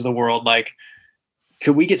Povias of the world. Like,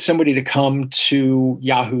 could we get somebody to come to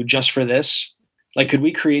Yahoo just for this? Like, could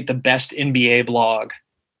we create the best NBA blog,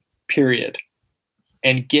 period,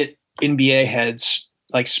 and get NBA heads,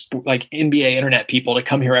 like NBA internet people, to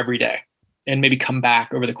come here every day and maybe come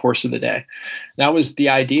back over the course of the day? That was the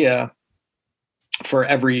idea for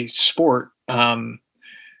every sport. And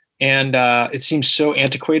it seems so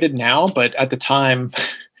antiquated now, but at the time,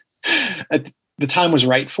 the time was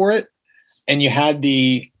right for it. And you had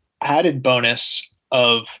the added bonus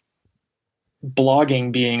of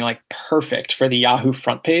blogging being like perfect for the Yahoo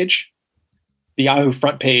front page. The Yahoo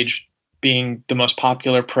front page being the most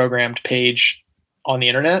popular programmed page on the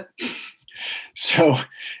internet. So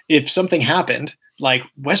if something happened, like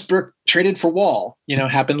Westbrook traded for Wall, you know,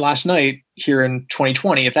 happened last night here in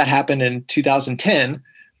 2020, if that happened in 2010,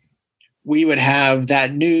 we would have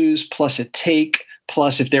that news plus a take,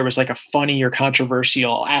 plus if there was like a funny or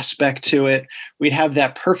controversial aspect to it, we'd have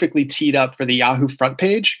that perfectly teed up for the Yahoo front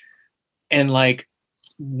page. And like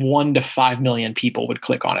 1 to 5 million people would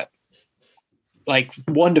click on it. Like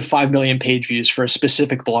 1 to 5 million page views for a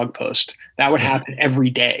specific blog post. That would happen every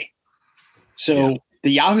day. So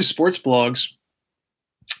the Yahoo Sports blogs,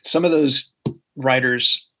 some of those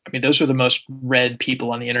writers, I mean, those were the most read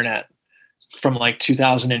people on the internet from like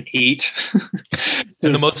 2008.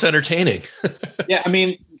 And the most entertaining. Yeah. I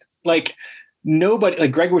mean, like nobody,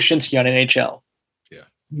 like Greg Wyshynski on NHL. Yeah.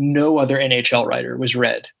 No other NHL writer was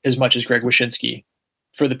read as much as Greg Wyshynski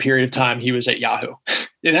for the period of time he was at Yahoo.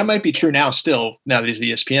 And that might be true now still, now that he's at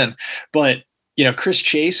ESPN. But, you know, Chris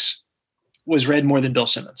Chase was read more than Bill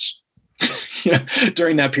Simmons. You know,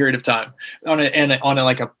 during that period of time on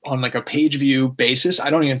a page view basis.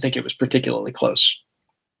 I don't even think it was particularly close.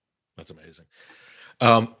 That's amazing.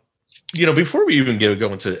 You know, before we even go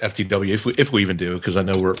into FTW, if we even do, because I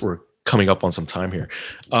know we're coming up on some time here.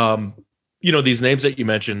 You know, these names that you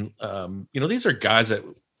mentioned, you know, these are guys that,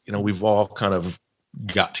 you know, we've all kind of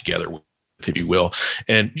got together with, if you will.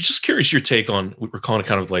 And just curious your take on, we're calling it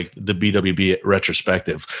kind of like the BWB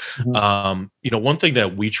retrospective. Mm-hmm. You know, one thing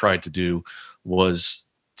that we tried to do was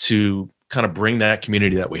to kind of bring that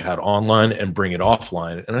community that we had online and bring it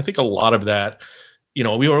offline. And I think a lot of that, you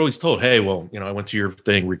know, we were always told, hey, well, you know, I went to your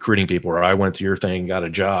thing recruiting people, or I went to your thing, got a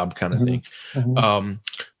job kind of thing. Mm-hmm.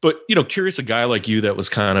 But, you know, curious, a guy like you that was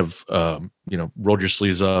kind of, you know, rolled your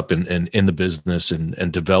sleeves up and in the business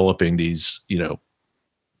and developing these, you know,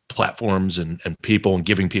 platforms and people and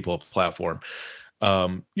giving people a platform.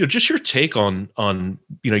 You know, just your take on,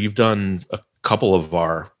 you know, you've done a couple of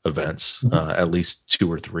our events, at least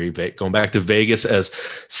 2 or 3, going back to Vegas, as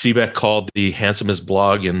Seebeck called the handsomest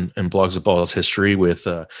blog in Blogs of Balls history, with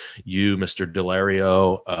you, Mr.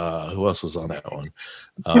 Delario. Who else was on that one?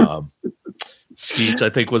 Skeets, I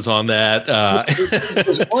think, was on that.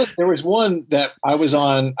 There was one that I was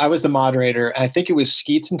on. I was the moderator, and I think it was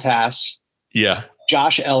Skeets and Tass. Yeah.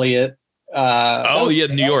 Josh Elliott.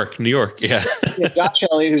 New York. Yeah. Yeah, Josh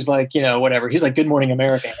Elliott, who's like, you know, whatever. He's like Good Morning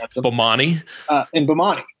America. Bomani. And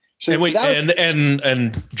Bomani. So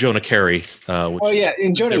and Jonah Carey.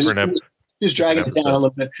 And Jonah was dragging it down a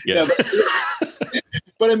little bit. Yeah.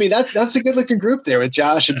 But I mean, that's a good looking group there with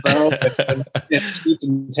Josh and Bo and Skeets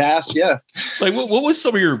and Tass. Yeah. Like, what was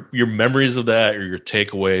some of your memories of that, or your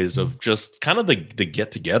takeaways of just kind of the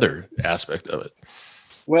get together aspect of it?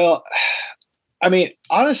 Well, I mean,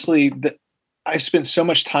 honestly, I've spent so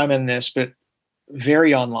much time in this, but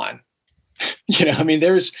very online. You know, I mean,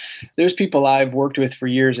 there's people I've worked with for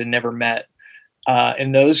years and never met.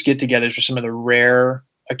 And those get-togethers are some of the rare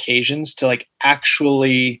occasions to like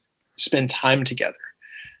actually spend time together.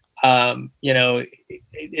 You know, it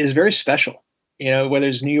is very special. You know, whether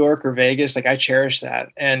it's New York or Vegas, like I cherish that,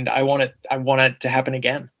 and I want it to happen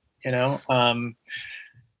again. You know,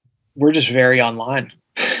 we're just very online.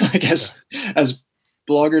 I guess as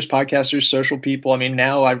bloggers, podcasters, social people. I mean,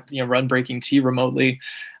 now I run Breaking Tea remotely.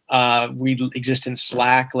 We exist in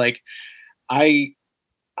Slack. Like I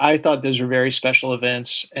thought those were very special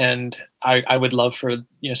events, and I would love for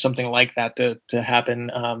something like that to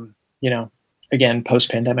happen. Again, post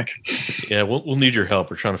pandemic. Yeah, we'll need your help.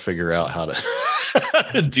 We're trying to figure out how to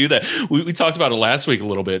do that. We talked about it last week a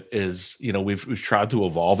little bit. Is we've tried to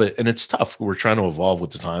evolve it, and it's tough. We're trying to evolve with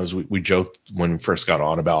the times. We joked when we first got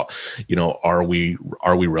on about are we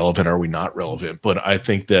relevant? Are we not relevant? But I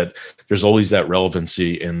think that there's always that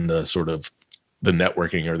relevancy in the sort of the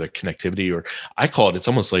networking or the connectivity, or I call it, it's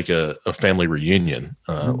almost like a family reunion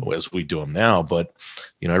as we do them now. But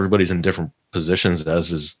everybody's in different positions,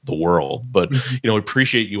 as is the world. But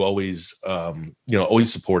appreciate you always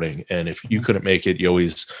always supporting, and if you couldn't make it, you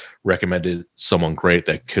always recommended someone great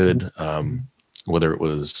that could, whether it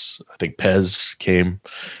was, I think Pez came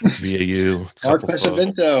via you, Mark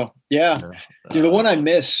Pesavento. The one I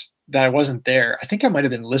missed that I wasn't there, I think I might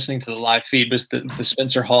have been listening to the live feed, was the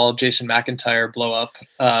Spencer Hall, Jason McIntyre blow up.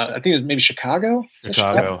 I think it was maybe Chicago.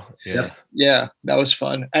 Yeah, that was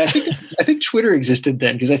fun. I think Twitter existed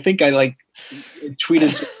then, because I think I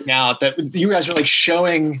tweeted something out that you guys were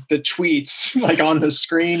showing the tweets on the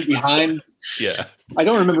screen behind. Yeah. I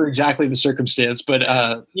don't remember exactly the circumstance, but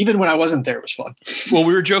even when I wasn't there, it was fun. Well,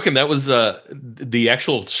 we were joking. That was the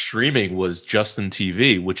actual streaming was Justin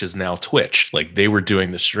TV, which is now Twitch. They were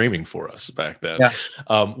doing the streaming for us back then. Yeah.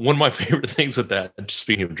 One of my favorite things with that,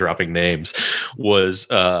 speaking of dropping names, was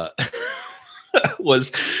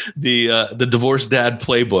was the divorced dad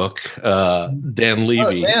playbook. Dan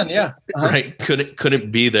Levy, Dan, yeah, right,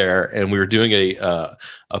 couldn't be there, and we were doing a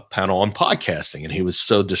panel on podcasting, and he was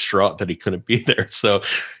so distraught that he couldn't be there. So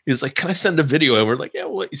he was like, "Can I send a video?" And we're like, "Yeah,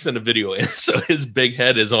 we'll let you send a video in." So his big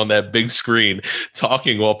head is on that big screen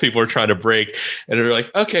talking while people are trying to break, and they're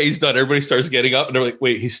like, "Okay, he's done." Everybody starts getting up, and they're like,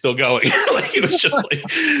 "Wait, he's still going." It was just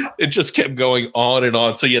it just kept going on and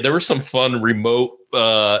on. So yeah, there was some fun remote.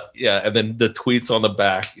 And then the tweets on the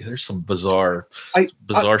back. There's some bizarre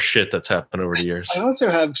shit that's happened over the years. I also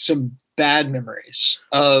have some bad memories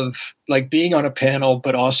of being on a panel,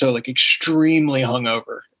 but also extremely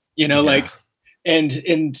hungover.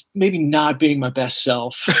 And maybe not being my best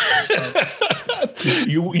self.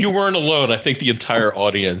 You weren't alone. I think the entire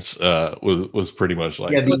audience was pretty much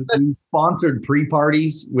like the sponsored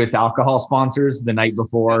pre-parties with alcohol sponsors the night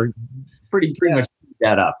before. Pretty much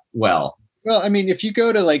that up well. Well, I mean, if you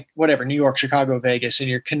go to New York, Chicago, Vegas, and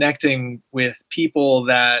you're connecting with people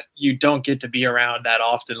that you don't get to be around that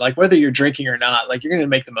often, whether you're drinking or not, you're going to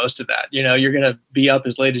make the most of that. You're going to be up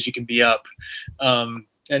as late as you can be up. And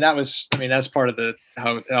that was, that's part of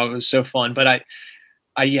how it was so fun. But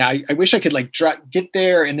I wish I could get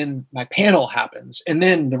there, and then my panel happens, and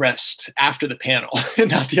then the rest after the panel, and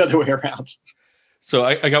not the other way around. So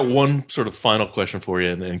I got one sort of final question for you,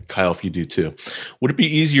 and Kyle, if you do too. Would it be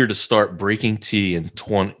easier to start Breaking Tea in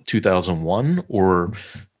 2001 or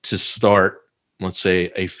to start, let's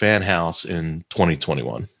say, a fan house in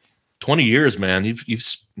 2021? 20 years, man.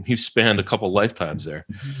 You've spanned a couple lifetimes there.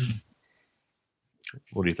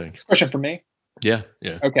 What do you think? Question for me? Yeah.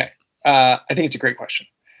 Okay. I think it's a great question.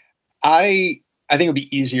 I think it would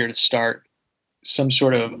be easier to start some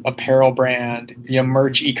sort of apparel brand,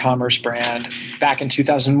 merch e-commerce brand back in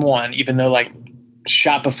 2001, even though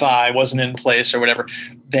Shopify wasn't in place or whatever,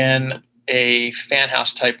 than a fan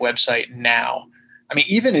house type website now. I mean,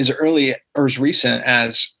 even as early or as recent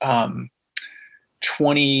as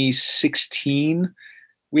 2016,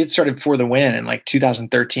 we had started For the Win in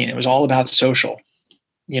 2013. It was all about social.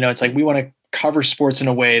 It's we want to cover sports in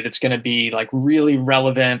a way that's going to be really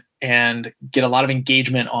relevant and get a lot of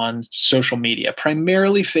engagement on social media,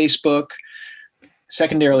 primarily Facebook,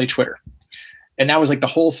 secondarily Twitter. And that was the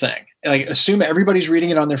whole thing. Assume everybody's reading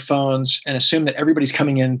it on their phones and assume that everybody's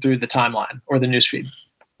coming in through the timeline or the newsfeed.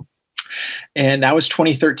 And that was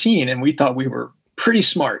 2013. And we thought we were pretty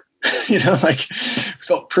smart,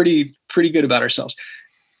 felt pretty good about ourselves.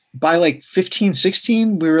 By 15,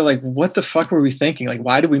 16, we were what the fuck were we thinking?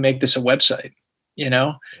 Why did we make this a website?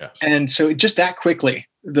 Yeah. And so just that quickly,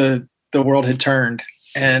 the world had turned.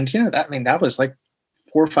 And, that was 4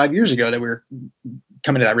 or 5 years ago that we were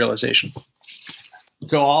coming to that realization.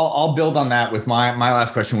 So I'll build on that with my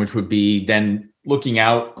last question, which would be then looking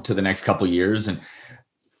out to the next couple of years and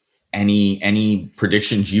any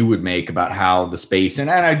predictions you would make about how the space, and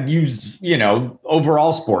I'd use,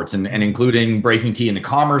 overall sports and including Breaking Tea and the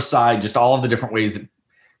commerce side, just all of the different ways that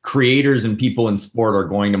creators and people in sport are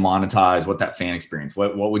going to monetize what that fan experience.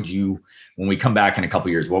 What would you, when we come back in a couple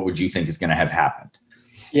of years, what would you think is going to have happened?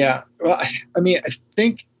 Yeah. Well, I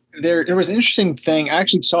think there was an interesting thing. I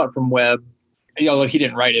actually saw it from Webb, although he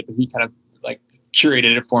didn't write it, but he kind of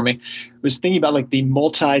curated it for me. I was thinking about the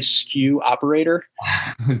multi-SKU operator.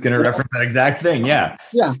 I was going to reference that exact thing. Yeah.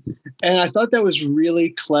 Yeah. And I thought that was really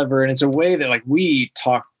clever. And it's a way that we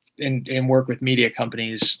talk and work with media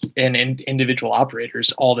companies and individual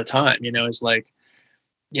operators all the time, is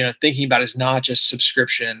thinking about is not just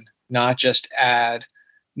subscription, not just ad,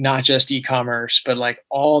 not just e-commerce, but like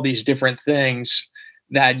all these different things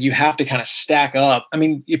that you have to kind of stack up. I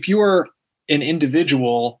mean, if you're an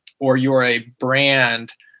individual or you're a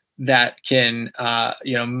brand that can,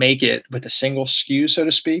 make it with a single SKU, so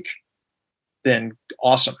to speak, then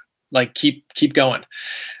awesome. Like keep going.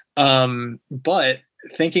 But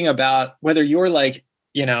thinking about whether you're like,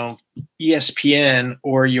 ESPN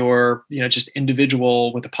or you're, just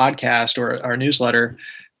individual with a podcast or a newsletter,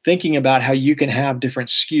 thinking about how you can have different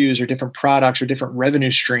SKUs or different products or different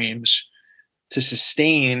revenue streams to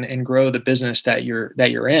sustain and grow the business that you're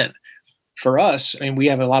in. For us, I mean, we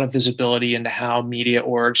have a lot of visibility into how media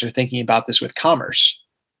orgs are thinking about this with commerce.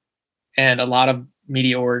 And a lot of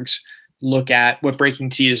media orgs look at what Breaking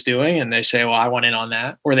Tea is doing and they say, well, I want in on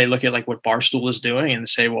that. Or they look at like what Barstool is doing and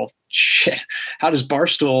say, well, shit, how does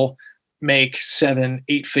Barstool make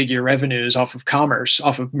 7-8 figure revenues off of commerce,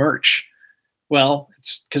 off of merch? Well,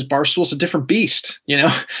 it's because Barstool's a different beast,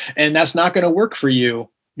 and that's not going to work for you,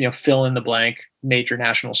 fill in the blank, major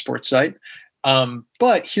national sports site.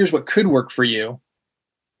 But here's what could work for you,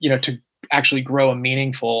 to actually grow a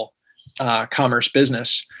meaningful commerce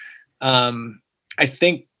business.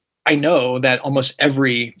 I know that almost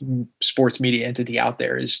every sports media entity out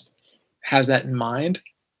there has that in mind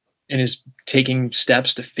and is taking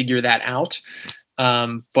steps to figure that out.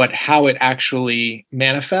 But how it actually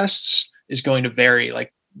manifests is going to vary,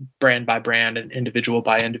 like brand by brand and individual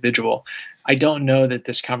by individual. I don't know that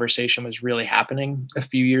this conversation was really happening a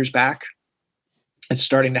few years back. It's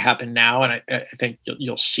starting to happen now, and I think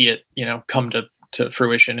you'll see it, come to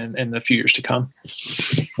fruition in the few years to come.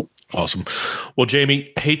 Awesome. Well,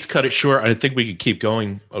 Jamie, hate to cut it short. I think we could keep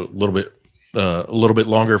going a little bit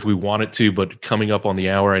longer if we wanted to, but coming up on the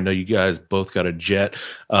hour, I know you guys both got a jet.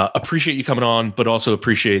 Appreciate you coming on, but also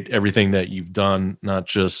appreciate everything that you've done, not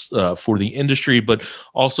just for the industry, but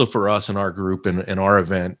also for us and our group and our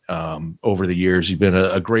event over the years. You've been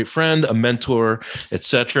a great friend, a mentor,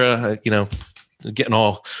 etc. Getting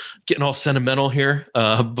all sentimental here,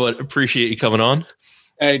 but appreciate you coming on.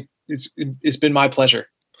 It's been my pleasure.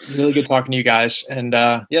 Really good talking to you guys. And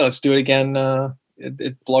let's do it again.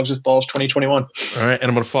 It Blogs with Balls 2021. All right. And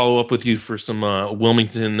I'm going to follow up with you for some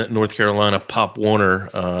Wilmington, North Carolina Pop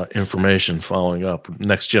Warner information following up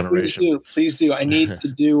next generation. Please do. I need to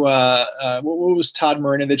do, what was Todd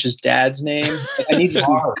Marinovich's dad's name? I need to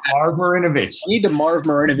Marv Marinovich. I need to Marv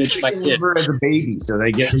Marinovich my kid. As a baby, so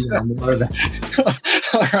they get more of that.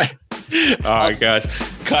 All right. All right, guys.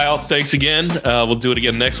 Kyle, thanks again. We'll do it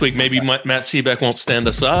again next week. Maybe Matt Seebeck won't stand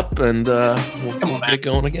us up, and we'll get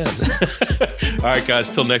going again. All right, guys.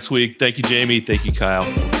 Till next week. Thank you, Jamie. Thank you, Kyle.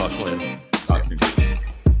 We'll talk later. Talk soon.